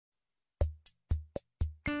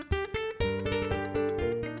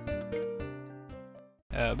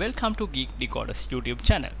Welcome to Geek Decoder's YouTube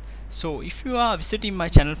channel. So if you are visiting my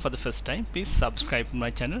channel for the first time, please subscribe to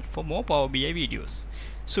my channel for more Power BI videos.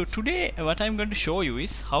 So today what I'm going to show you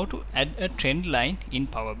is how to add a trend line in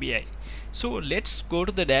Power BI. So let's go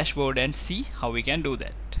to the dashboard and see how we can do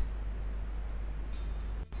that.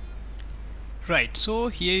 Right, so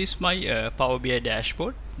here is my Power BI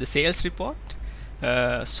dashboard, the sales report.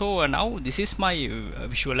 So now this is my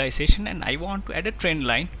visualization, and I want to add a trend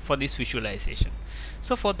line for this visualization.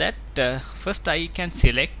 So for that, first I can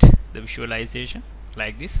select the visualization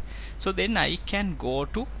like this. So then I can go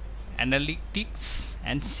to analytics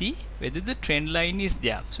and see whether the trend line is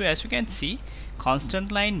there. So as you can see,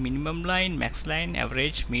 constant line, minimum line, max line,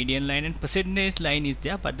 average, median line and percentage line is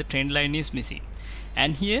there, but the trend line is missing.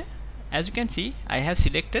 And here as you can see, I have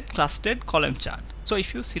selected clustered column chart. So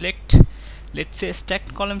if you select, let's say,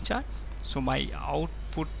 stacked column chart, so my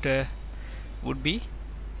output would be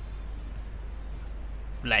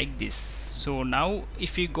like this. So now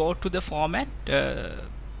if we go to the format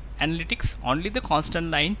analytics, only the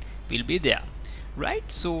constant line will be there, right?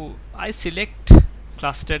 So I select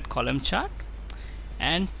clustered column chart,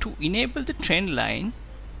 and to enable the trend line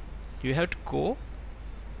you have to go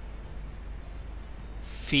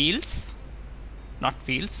fields, not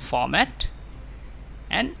fields, format,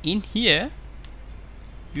 and in here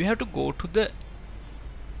you have to go to the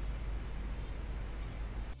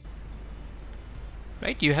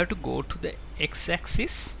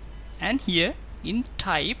x-axis, and here in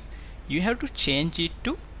type you have to change it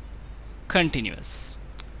to continuous,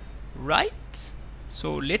 right?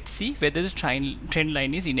 So let's see whether the trend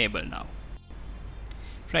line is enabled now.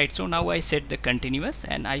 Right, so now I set the continuous,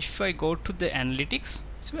 and if I go to the analytics,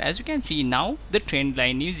 so as you can see now the trend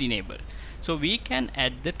line is enabled. So we can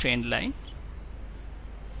add the trend line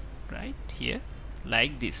right here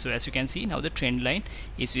like this. So as you can see now the trend line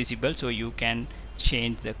is visible, so you can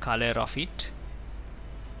change the color of it.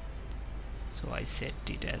 So I set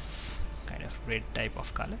it as kind of red type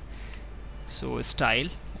of color. So style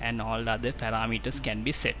and all other parameters can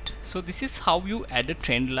be set. So this is how you add a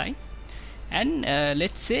trend line. And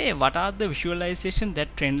let's say what are the visualization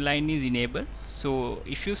that trend line is enabled. So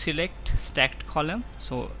if you select stacked column,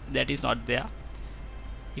 so that is not there.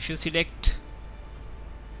 If you select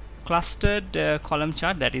clustered column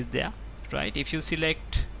chart, that is there, right? If you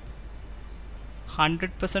select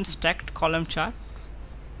 100% stacked column chart,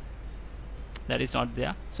 that is not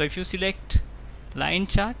there. So if you select line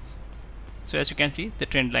chart, so as you can see the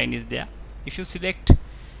trend line is there. If you select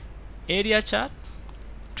area chart,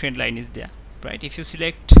 trend line is there, right? If you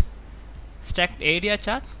select stacked area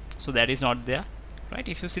chart, so that is not there, right?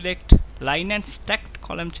 If you select line and stacked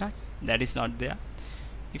column chart, that is not there.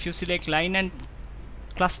 If you select line and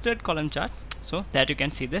clustered column chart, so that you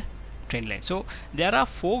can see the trend line. So there are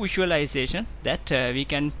 4 visualization that we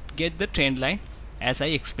can get the trend line, as I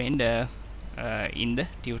explained in the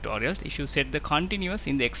tutorial. If you set the continuous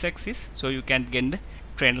in the x-axis, so you can get the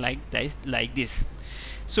trend line like this.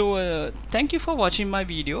 So thank you for watching my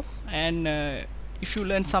video, and if you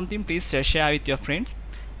learned something, please share with your friends,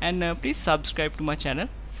 and please subscribe to my channel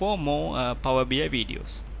for more Power BI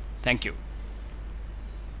videos. Thank you.